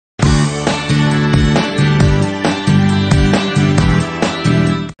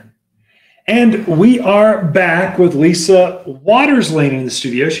And we are back with Lisa Waterslain in the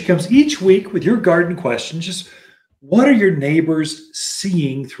studio. She comes each week with your garden questions. Just what are your neighbors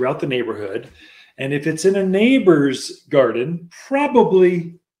seeing throughout the neighborhood? And if it's in a neighbor's garden,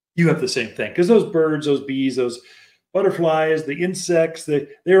 probably you have the same thing, because those birds, those bees, those butterflies, the insects,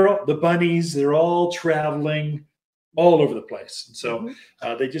 the bunnies, they're all traveling all over the place. And so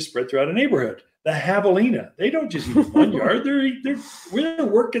they just spread throughout a neighborhood. The javelina, they don't just eat one yard, they're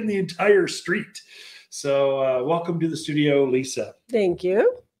working the entire street. So welcome to the studio, Lisa. Thank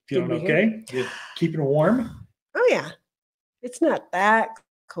you. Feeling okay? You keeping warm? Oh yeah. It's not that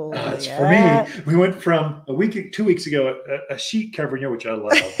cold. It's for me. We went from 2 weeks ago, a sheet covering here, which I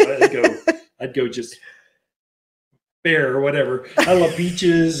love. I'd go just bare or whatever. I love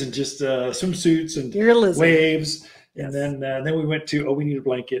beaches and just swimsuits and waves. Yes. And then we went to, we need a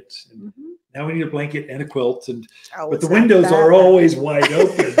blanket. And now we need a blanket and a quilt. But the windows are always wide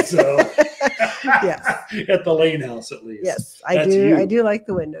open. So at the Lain house, at least. Yes, I do. I do like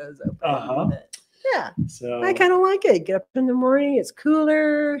the windows open. Yeah. So I kind of like it. Get up in the morning. It's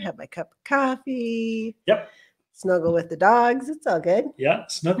cooler. Have my cup of coffee. Yep. Snuggle with the dogs. It's all good. Yeah.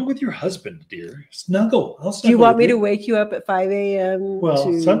 Snuggle with your husband, dear. Snuggle. I'll snuggle. Do you want me to wake you up at 5 a.m.? Well,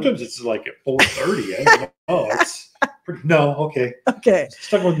 sometimes it's like at 4:30. I don't know. No. Okay. Okay.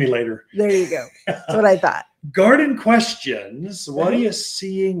 Snuggle with me later. There you go. That's what I thought. Garden questions. What are you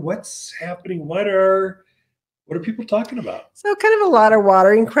seeing? What's happening? What are people talking about? So kind of a lot of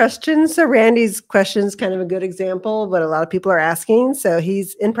watering questions. So Randy's question is kind of a good example, but a lot of people are asking. So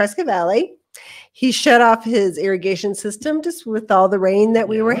he's in Prescott Valley. He shut off his irrigation system just with all the rain that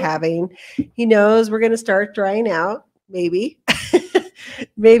we were having. He knows we're going to start drying out, maybe.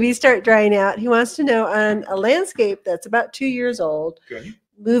 Maybe start drying out. He wants to know on a landscape that's about 2 years old,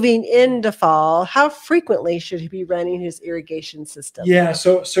 moving into fall, how frequently should he be running his irrigation system? Yeah,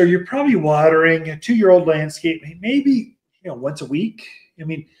 so you're probably watering a 2-year-old landscape, maybe once a week. I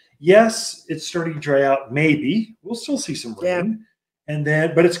mean, yes, it's starting to dry out. Maybe we'll still see some rain,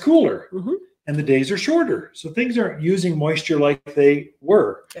 but it's cooler, and the days are shorter, so things aren't using moisture like they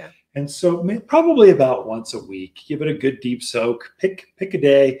were. Yeah. And so probably about once a week, give it a good deep soak, pick a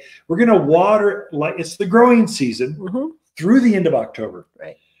day. We're going to water like it's the growing season through the end of October.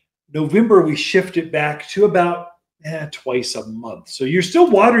 Right. November, we shift it back to about twice a month. So you're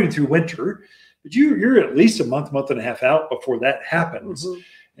still watering through winter, but you're at least a month and a half out before that happens.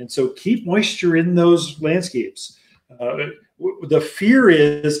 And so keep moisture in those landscapes. The fear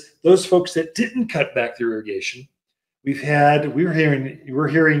is those folks that didn't cut back their irrigation. We're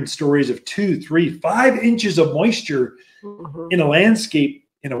hearing stories of 2, 3, 5 inches of moisture in a landscape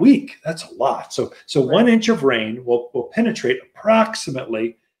in a week. That's a lot. So 1 inch of rain will penetrate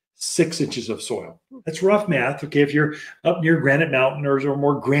approximately 6 inches of soil. That's rough math. Okay, if you're up near Granite Mountain or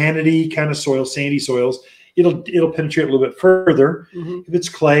more granity kind of soil, sandy soils, it'll penetrate a little bit further. If it's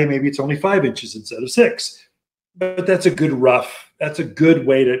clay, maybe it's only 5 inches instead of 6. But that's a good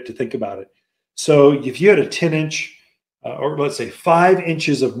way to think about it. So if you had a 10-inch or let's say 5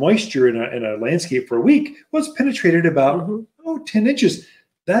 inches of moisture in a landscape for a week, well, it's penetrated about 10 inches.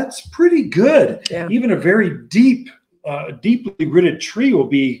 That's pretty good. Yeah. Even a very deeply rooted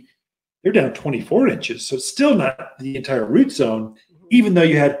tree they're down 24 inches. So it's still not the entire root zone, even though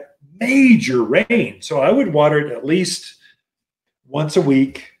you had major rain. So I would water it at least once a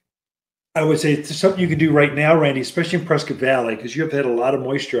week. I would say it's something you can do right now, Randy, especially in Prescott Valley, because you have had a lot of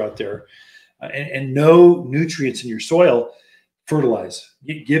moisture out there. And no nutrients in your soil, fertilize.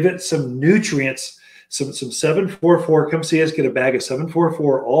 Give it some nutrients, some 744. Come see us, get a bag of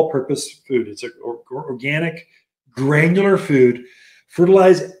 744 all-purpose food. It's an organic, granular food.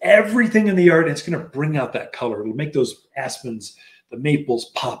 Fertilize everything in the yard, and it's going to bring out that color. It'll make those aspens, the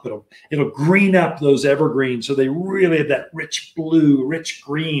maples pop at them. It'll green up those evergreens so they really have that rich blue, rich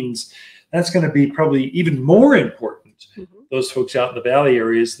greens. That's going to be probably even more important. Those folks out in the valley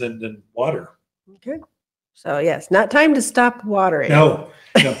areas than water. Okay. So yes, not time to stop watering. No.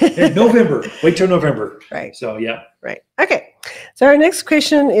 November. Wait till November. Right. So yeah. Right. Okay. So our next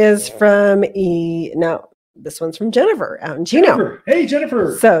question is from this one's from Jennifer out in Chino. Jennifer. Hey,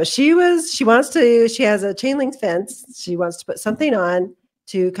 Jennifer. So she has a chain link fence. She wants to put something on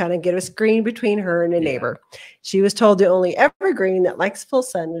to kind of get a screen between her and a neighbor. She was told the only evergreen that likes full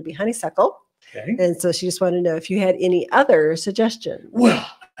sun would be honeysuckle. Okay. And so she just wanted to know if you had any other suggestions. Well,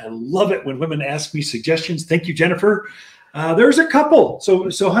 I love it when women ask me suggestions. Thank you, Jennifer. There's a couple.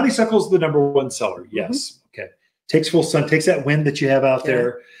 So honeysuckle is the #1 seller. Yes. Okay. Takes full sun, takes that wind that you have out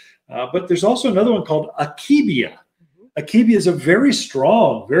there. But there's also another one called Akebia. Akebia is a very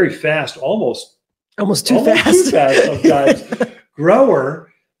strong, very fast, almost too fast sometimes,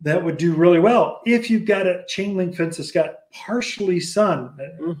 grower that would do really well. If you've got a chain link fence that's got partially sun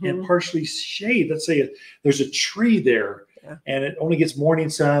and partially shade, let's say there's a tree there and it only gets morning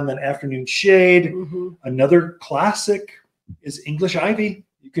sun, then afternoon shade. Another classic is English ivy.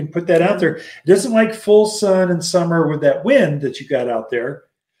 You can put that out there. It doesn't like full sun in summer with that wind that you got out there,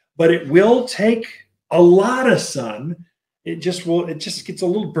 but it will take a lot of sun. It just gets a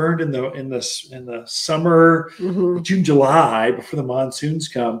little burned in the summer, June, July, before the monsoons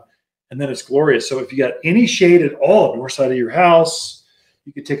come, and then it's glorious. So if you got any shade at all, north side of your house,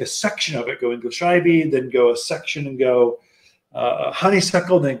 you could take a section of it, go English ivy, then go a section and go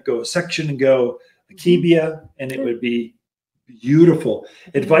honeysuckle, then go a section and go akebia, and it would be beautiful.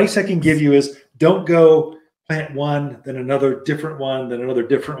 Advice I can give you is don't go plant one, then another different one, then another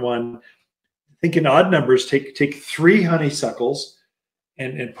different one. Think in odd numbers. Take 3 honeysuckles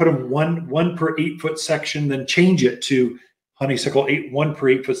and put them one per 8-foot section, then change it to honeysuckle 1 per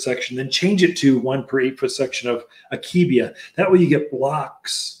 8-foot section, then change it to 1 per 8-foot section of akebia. That way you get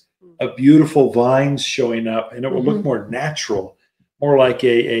blocks of beautiful vines showing up, and it will look more natural, more like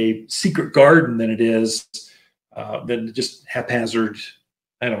a secret garden than it is than just haphazard.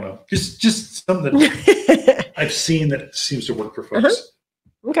 I don't know, just something that I've seen that seems to work for folks.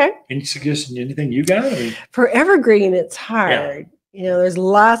 Okay. Any suggestion? Anything you got? I mean, for evergreen, it's hard. You know, there's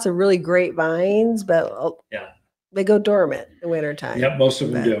lots of really great vines, but they go dormant in wintertime. Yeah, most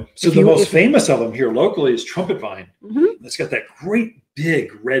of them do. So the most famous of them here locally is trumpet vine. It's got that great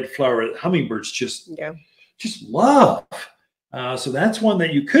big red flower that hummingbirds just love. So that's one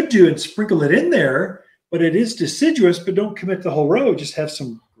that you could do and sprinkle it in there, but it is deciduous, but don't commit the whole row. Just have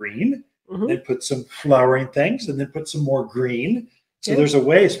some green, then put some flowering things, and then put some more green. So there's a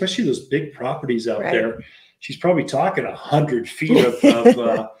way, especially those big properties out there. She's probably talking 100 feet of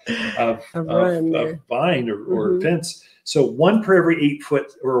vine or fence. So 1 per every 8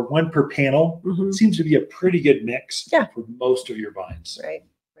 foot or 1 per panel seems to be a pretty good mix for most of your vines. Right.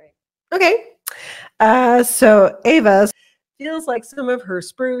 Okay. So Ava feels like some of her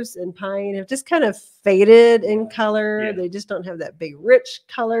spruce and pine have just kind of faded in color. They just don't have that big rich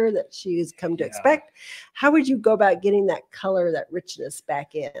color that she's come to expect. How would you go about getting that color, that richness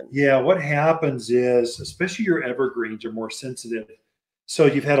back in? Yeah, what happens is, especially your evergreens are more sensitive. So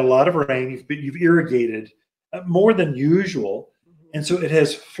you've had a lot of rain, but you've irrigated more than usual. And so it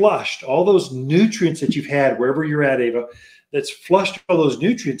has flushed all those nutrients that you've had wherever you're at, Ava, that's flushed all those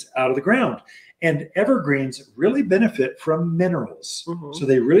nutrients out of the ground. And evergreens really benefit from minerals. So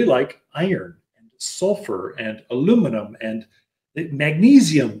they really like iron and sulfur and aluminum and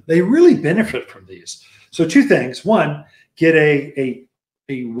magnesium. They really benefit from these. So 2 things. 1, get a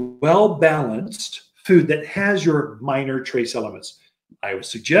well-balanced food that has your minor trace elements. I would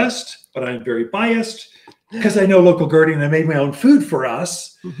suggest, but I'm very biased because I know local gardening and I made my own food for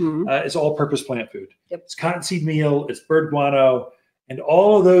us. It's all-purpose plant food. It's cottonseed meal, it's bird guano, and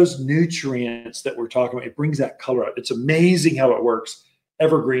all of those nutrients that we're talking about, it brings that color out. It's amazing how it works.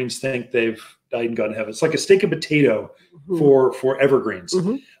 Evergreens think they've died and gone to heaven. It's like a steak and potato for evergreens.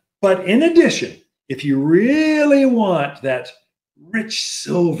 But in addition, if you really want that rich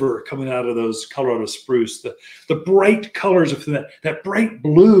silver coming out of those Colorado spruce, the bright colors of that bright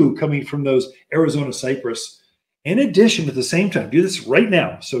blue coming from those Arizona cypress, in addition, at the same time, do this right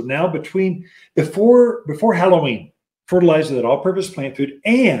now. So now before Halloween, fertilizer, that all-purpose plant food,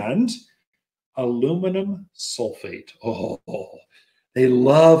 and aluminum sulfate. Oh, they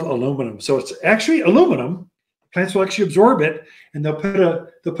love aluminum. So it's actually aluminum. Plants will actually absorb it, and they'll put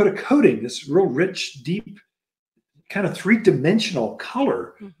a coating, this real rich, deep, kind of 3-dimensional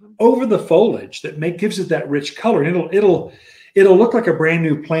color over the foliage that gives it that rich color. And it'll look like a brand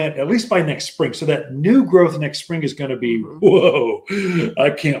new plant, at least by next spring. So that new growth next spring is going to be, whoa, I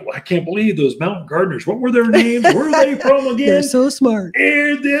can't believe those mountain gardeners. What were their names? Where are they from again? They're so smart.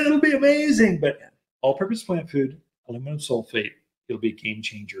 It'll be amazing. But all-purpose plant food, aluminum sulfate, it'll be a game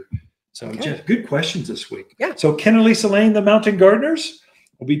changer. So Jeff, good questions this week. So Ken and Lisa Lain, the Mountain Gardeners,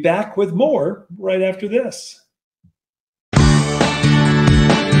 will be back with more right after this.